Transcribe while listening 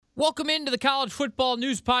Welcome into the College Football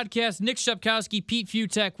News Podcast. Nick Shepkowski, Pete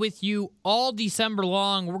Futek with you all December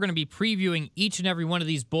long. We're going to be previewing each and every one of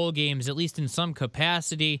these bowl games, at least in some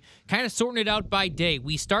capacity, kind of sorting it out by day.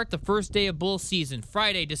 We start the first day of bowl season,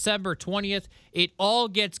 Friday, December 20th. It all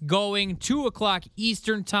gets going, 2 o'clock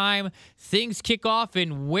Eastern time. Things kick off,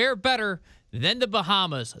 and where better than the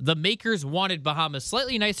Bahamas. The makers wanted Bahamas.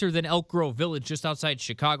 Slightly nicer than Elk Grove Village just outside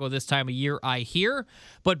Chicago this time of year, I hear.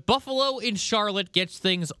 But Buffalo in Charlotte gets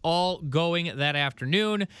things all going that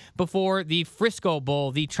afternoon before the Frisco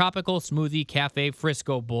Bowl, the Tropical Smoothie Cafe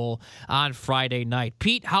Frisco Bowl on Friday night.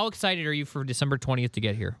 Pete, how excited are you for December 20th to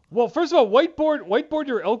get here? Well, first of all, whiteboard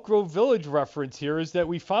your Elk Grove Village reference here is that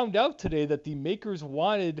we found out today that the makers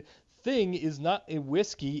wanted thing is not a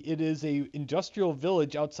whiskey. It is a industrial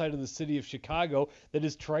village outside of the city of Chicago that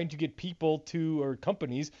is trying to get people or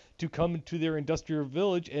companies to come to their industrial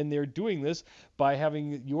village, and they're doing this by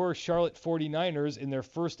having your Charlotte 49ers in their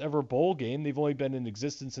first ever bowl game. They've only been in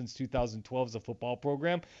existence since 2012 as a football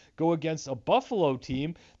program. Go against a Buffalo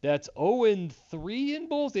team that's 0-3 in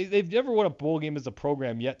bowls. They've never won a bowl game as a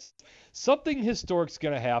program yet. Something historic's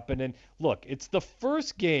going to happen, and look, it's the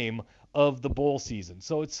first game of the bowl season.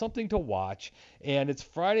 So it's something to watch, and it's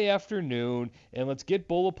Friday afternoon, and let's get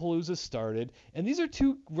Bowlapalooza started. And these are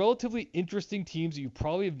two relatively interesting teams that you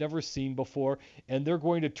probably have never seen before, and they're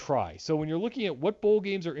going to try. So when you're looking at what bowl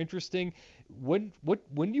games are interesting, when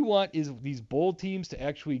you want is these bowl teams to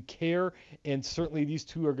actually care, and certainly these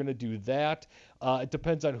two are going to do that. It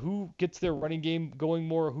depends on who gets their running game going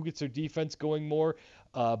more, who gets their defense going more.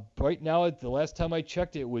 Right now, the last time I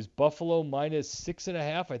checked, it was Buffalo -6.5.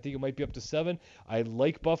 I think it might be up to 7. I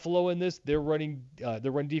like Buffalo in this. Their run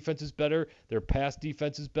defense is better. Their pass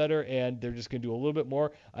defense is better, and they're just going to do a little bit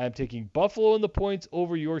more. I am taking Buffalo in the points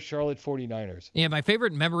over your Charlotte 49ers. Yeah, my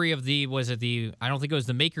favorite memory of I don't think it was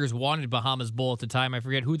the Makers Wanted Bahamas Bowl at the time. I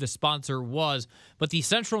forget who the sponsor was, but the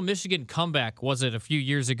Central Michigan comeback was it a few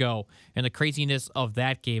years ago, and the craziness of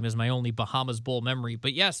that game is my only Bahamas Bowl memory.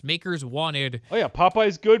 But yes, Makers Wanted. Oh yeah,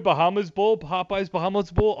 Popeye's good, Bahamas Bowl, Bahamas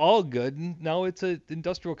Bowl, all good. Now it's an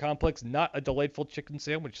industrial complex, not a delightful chicken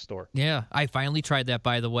sandwich store. Yeah, I finally tried that,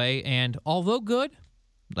 by the way, and although good,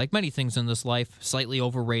 like many things in this life, slightly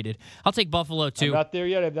overrated. I'll take Buffalo, too. I'm not there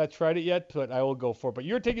yet. I've not tried it yet, but I will go for it. But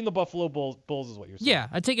you're taking the Buffalo Bulls is what you're saying. Yeah,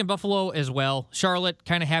 I'm taking Buffalo as well. Charlotte,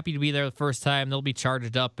 kind of happy to be there the first time. They'll be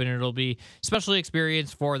charged up, and it'll be special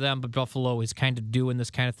experience for them, but Buffalo is kind of doing this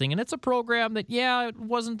kind of thing. And it's a program that, it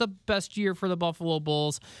wasn't the best year for the Buffalo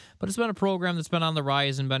Bulls, but it's been a program that's been on the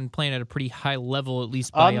rise and been playing at a pretty high level, at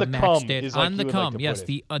least by a match state. On the come, yes.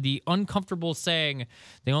 The uncomfortable saying,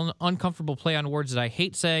 the uncomfortable play on words that I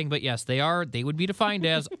hate saying, but yes, they would be defined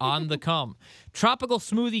as on the come. Tropical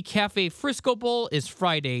Smoothie Cafe Frisco Bowl is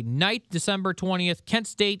Friday night, December 20th, Kent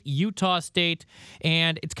State, Utah State,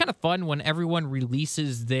 and it's kind of fun when everyone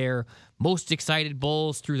releases their most excited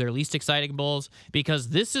bowls through their least exciting bowls, because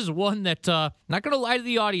this is one that, not going to lie to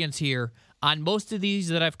the audience here, on most of these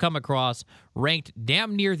that I've come across, ranked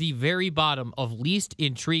damn near the very bottom of least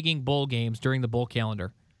intriguing bowl games during the bowl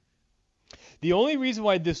calendar. The only reason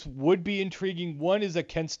why this would be intriguing, one, is that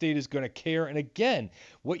Kent State is going to care. And again,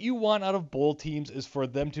 what you want out of bowl teams is for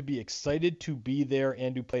them to be excited to be there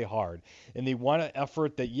and to play hard. And they want an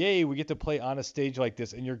effort that, yay, we get to play on a stage like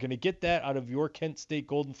this. And you're going to get that out of your Kent State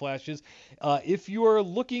Golden Flashes. If you are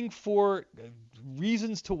looking for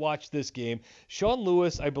reasons to watch this game, Sean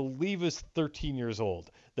Lewis, I believe, is 13 years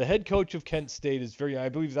old. The head coach of Kent State is I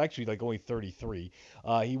believe he's actually only 33.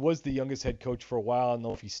 He was the youngest head coach for a while. I don't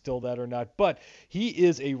know if he's still that or not, but he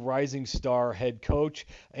is a rising star head coach,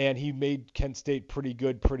 and he made Kent State pretty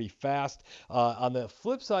good pretty fast. On the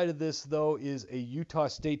flip side of this, though, is a Utah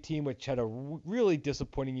State team which had a really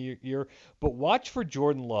disappointing year, but watch for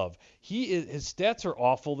Jordan Love. His stats are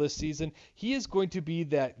awful this season. He is going to be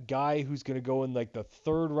that guy who's going to go in the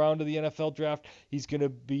third round of the NFL draft. He's going to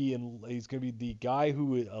be the guy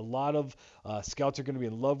who a lot of scouts are going to be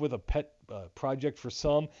in love with, a pet project for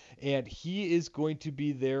some, and he is going to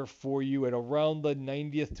be there for you at around the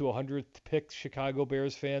 90th to 100th pick, Chicago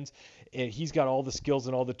Bears fans, and he's got all the skills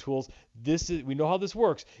and all the tools. We know how this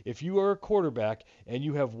works. If you are a quarterback and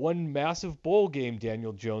you have one massive bowl game,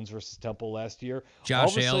 Daniel Jones versus Temple last year,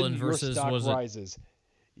 Josh Allen versus your stock rises.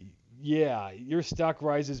 Yeah, your stock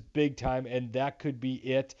rises big time, and that could be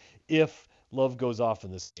it if Love goes off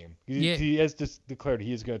in this game. He has just declared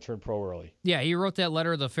he is going to turn pro early. Yeah, he wrote that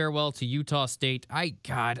letter, the farewell to Utah State. I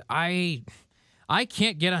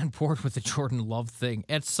can't get on board with the Jordan Love thing.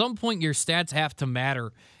 At some point, your stats have to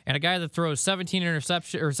matter. And a guy that throws 17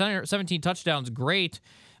 touchdowns, great.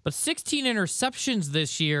 but 16 interceptions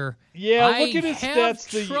this year. Yeah, I look at his have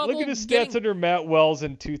stats. trouble Look at his getting- stats under Matt Wells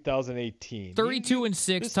in 2018. 32 and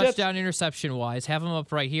 6 his stats- touchdown interception wise. Have him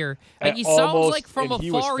up right here. And he Almost, sounds like from and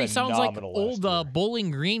he was afar. He sounds like phenomenal old last year.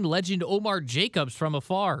 Bowling Green legend Omar Jacobs from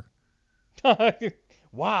afar.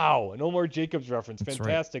 Wow, an Omar Jacobs reference. That's right.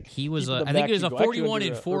 Fantastic. He was, Keeping the I think he was a Mac Eagle. Actually 41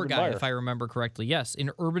 under, and 4 Urban guy, Meyer. if I remember correctly. Yes,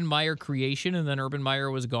 in Urban Meyer creation, and then Urban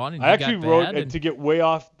Meyer was gone, and I he actually got wrote, bad. and to get way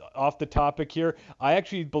off the topic here, I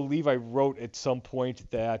actually believe I wrote at some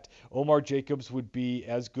point that Omar Jacobs would be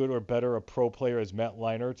as good or better a pro player as Matt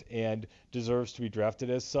Leinart and deserves to be drafted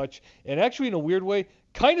as such. And actually, in a weird way,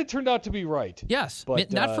 kind of turned out to be right. Yes,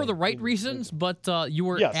 But, not for the right reasons, but you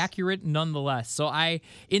were accurate nonetheless. So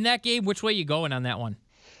in that game, which way you going on that one?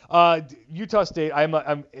 Utah State. I'm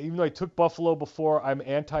even though I took Buffalo before, I'm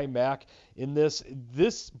anti-Mac in this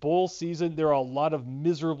bowl season. There are a lot of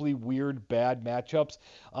miserably weird, bad matchups.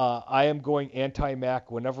 I am going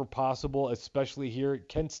anti-Mac whenever possible, especially here at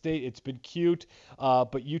Kent State. It's been cute,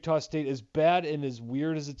 but Utah State, as bad and as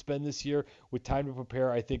weird as it's been this year, with time to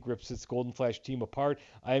prepare, I think rips its Golden Flash team apart.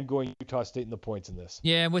 I am going Utah State in the points in this.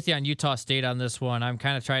 Yeah, I'm with you on Utah State on this one. I'm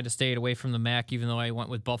kind of trying to stay away from the MAC, even though I went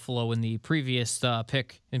with Buffalo in the previous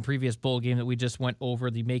pick in previous bowl game that we just went over,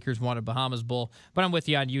 the Makers Wanted Bahamas Bowl. But I'm with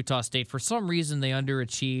you on Utah State. For some reason, they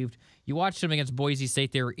underachieved. You watched them against Boise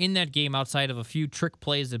State. They were in that game outside of a few trick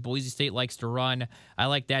plays that Boise State likes to run. I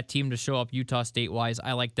like that team to show up Utah State-wise.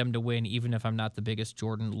 I like them to win, even if I'm not the biggest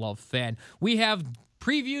Jordan Love fan. We have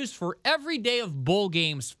previews for every day of bowl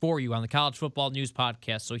games for you on the College Football News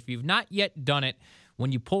Podcast. So if you've not yet done it,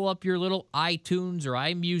 when you pull up your little iTunes or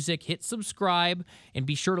iMusic, hit subscribe and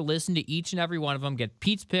be sure to listen to each and every one of them. Get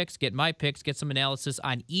Pete's picks, get my picks, get some analysis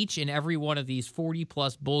on each and every one of these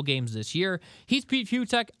 40-plus bowl games this year. He's Pete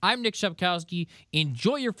Futek. I'm Nick Shepkowski.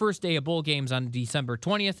 Enjoy your first day of bowl games on December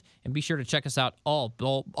 20th, and be sure to check us out all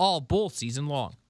bowl season long.